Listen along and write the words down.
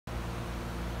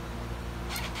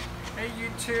Hey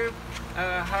YouTube,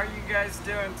 how are you guys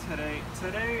doing today?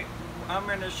 Today I'm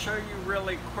going to show you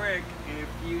really quick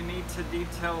if you need to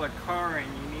detail a car and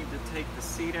you need to take the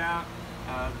seat out.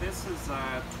 This is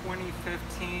a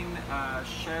 2015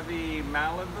 Chevy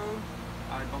Malibu,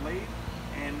 I believe.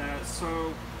 And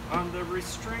so on the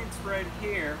restraints right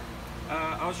here,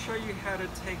 I'll show you how to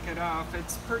take it off.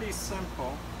 It's pretty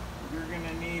simple. You're going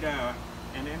to need an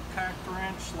impact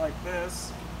wrench like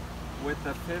this with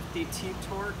the 50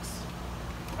 T-Torx.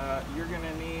 You're going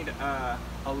to need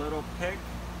a little pick,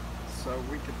 so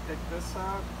we could pick this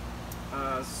up,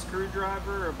 a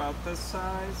screwdriver about this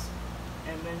size,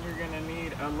 and then you're going to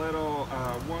need a little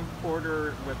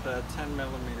 1/4 with a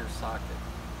 10mm socket.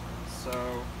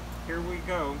 So here we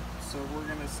go. So we're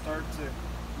going to start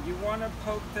to, you want to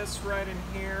poke this right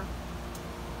in here.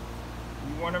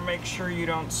 You want to make sure you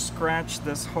don't scratch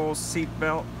this whole seat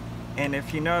belt, and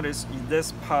if you notice,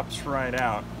 this pops right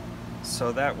out.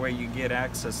 So that way you get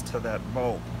access to that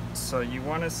bolt. So you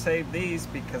want to save these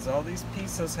because all these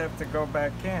pieces have to go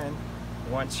back in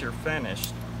once you're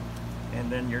finished.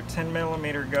 And then your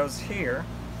 10mm goes here,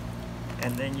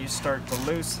 and then you start to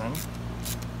loosen.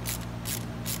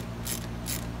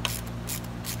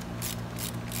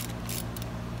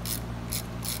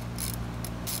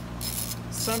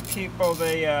 Some people,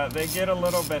 they get a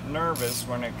little bit nervous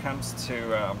when it comes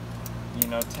to you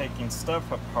know, taking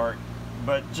stuff apart.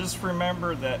 But just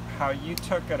remember that how you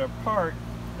took it apart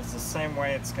is the same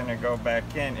way it's going to go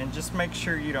back in, and just make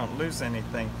sure you don't lose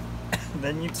anything.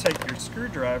 Then you take your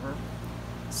screwdriver.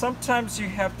 Sometimes you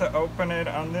have to open it.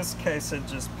 On this case, it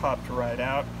just popped right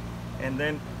out, and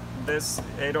then this,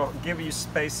 it'll give you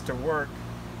space to work.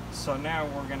 So now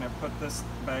we're going to put this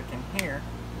back in here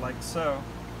like so.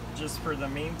 Just for the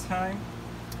meantime,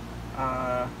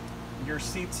 your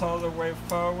seat's all the way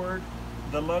forward.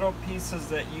 The little pieces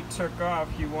that you took off,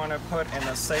 you want to put in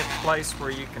a safe place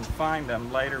where you can find them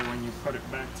later when you put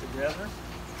it back together.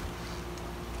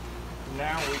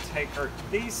 Now we take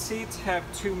these seats have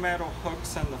 2 metal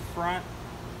hooks in the front,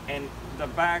 and the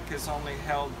back is only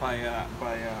held by a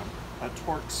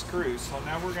Torx screw. So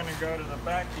now we're going to go to the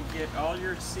back to get all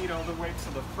your seat all the way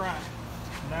to the front.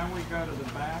 Now we go to the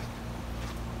back.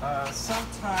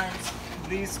 Sometimes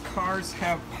these cars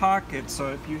have pockets, so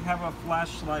if you have a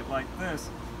flashlight like this,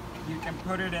 you can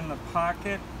put it in the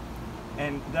pocket,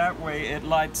 and that way it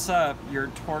lights up your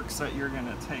Torx that you're going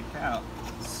to take out.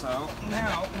 So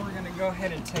now we're going to go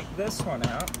ahead and take this one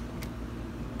out.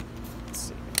 Let's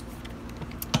see.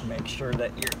 Make sure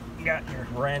that you got your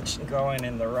wrench going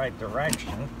in the right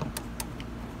direction.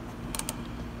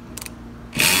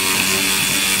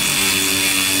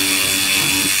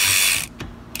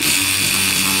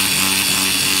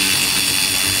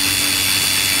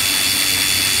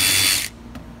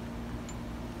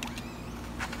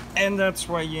 And that's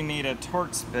why you need a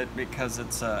Torx bit, because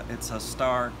it's a 50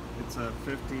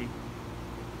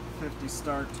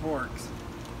 star Torx.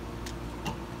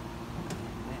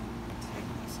 Take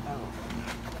this out.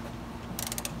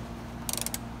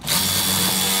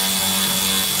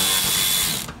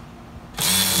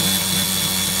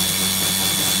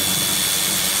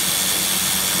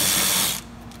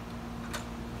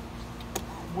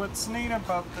 What's neat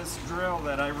about this drill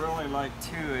that I really like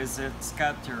too is it's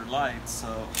got your lights,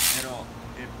 so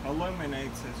it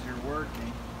illuminates as you're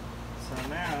working. So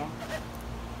now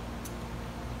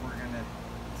we're gonna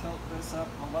tilt this up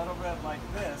a little bit like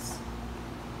this,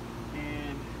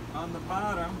 and on the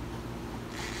bottom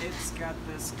it's got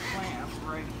this clamp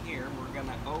right here. We're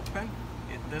gonna open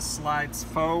it. This slides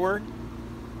forward,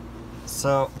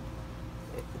 so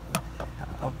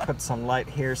I'll put some light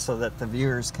here so that the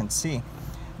viewers can see.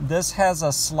 This has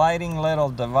a sliding little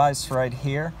device right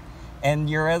here, and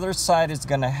your other side is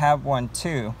going to have one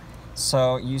too.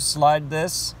 So you slide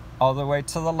this all the way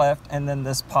to the left, and then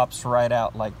this pops right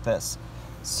out like this.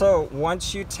 So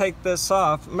once you take this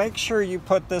off, make sure you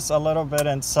put this a little bit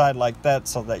inside like that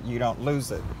so that you don't lose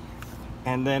it.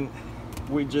 And then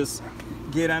we just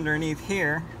get underneath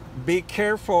here. Be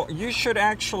careful. You should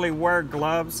actually wear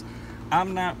gloves.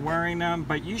 I'm not wearing them,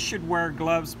 but you should wear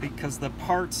gloves because the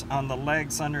parts on the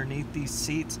legs underneath these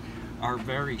seats are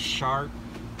very sharp,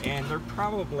 and they're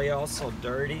probably also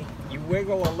dirty. You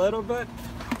wiggle a little bit,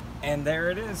 and there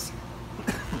it is.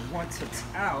 Once it's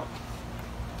out,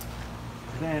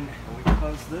 then we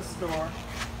close this door,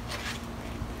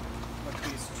 put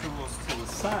these tools to the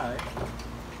side,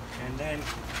 and then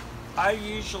I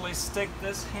usually stick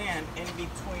this hand in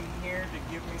between here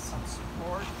to give me some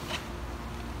support.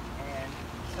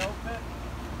 Tilt it,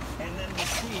 and then the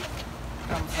seat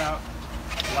comes out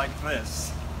like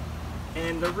this.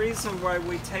 And the reason why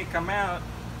we take them out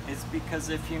is because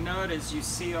if you notice, you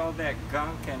see all that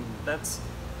gunk, and this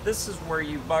is where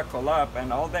you buckle up,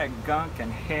 and all that gunk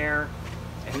and hair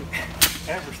and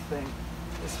everything,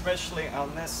 especially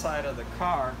on this side of the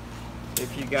car.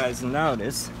 If you guys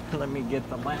notice, let me get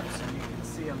the lamp so you can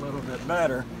see a little bit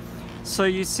better. So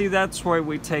you see, that's why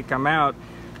we take them out,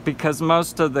 because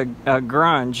most of the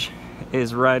grunge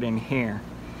is right in here.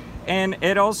 And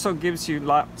it also gives you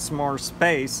lots more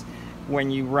space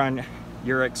when you run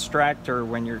your extractor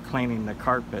when you're cleaning the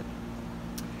carpet.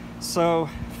 So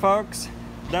folks,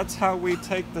 that's how we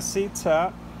take the seats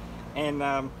out.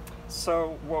 And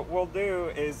so what we'll do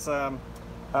is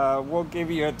we'll give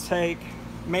you a take,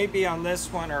 maybe on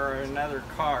this one or another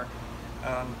car,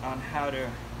 on how to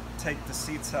take the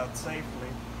seats out safely.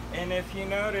 And if you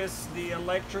notice, the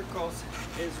electricals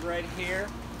is right here.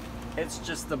 It's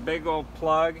just a big old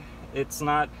plug. It's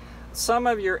not, some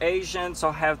of your Asians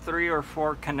will have 3 or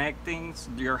 4 connectings,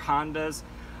 your Hondas.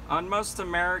 On most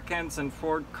Americans and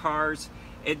Ford cars,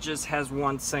 it just has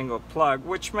one single plug,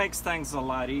 which makes things a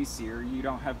lot easier. You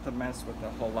don't have to mess with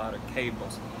a whole lot of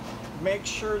cables. Make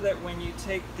sure that when you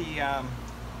take the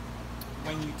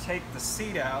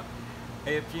seat out,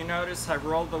 if you notice I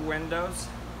roll the windows,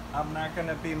 I'm not going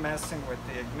to be messing with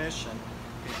the ignition,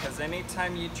 because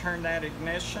anytime you turn that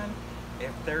ignition,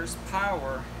 if there's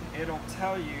power, it'll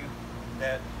tell you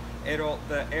that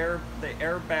the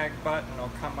airbag button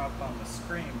will come up on the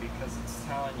screen, because it's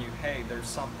telling you, hey, there's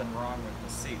something wrong with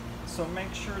the seat. So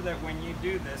make sure that when you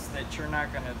do this, that you're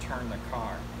not going to turn the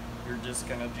car. You're just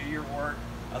going to do your work,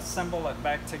 assemble it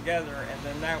back together, and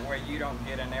then that way you don't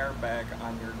get an airbag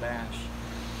on your dash.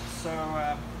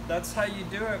 So that's how you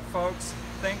do it, folks.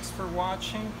 Thanks for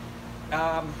watching.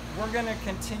 We're going to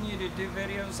continue to do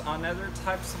videos on other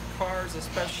types of cars,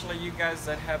 especially you guys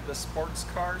that have the sports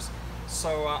cars.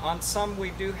 So on some we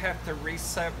do have to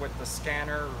reset with the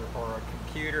scanner or a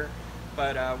computer,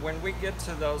 but when we get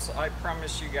to those, I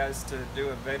promise you guys to do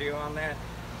a video on that.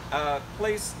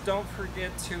 Please don't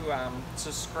forget to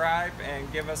subscribe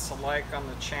and give us a like on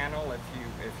the channel if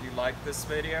you like this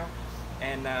video.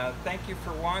 And thank you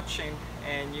for watching,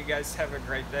 and you guys have a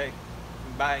great day.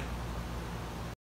 Bye.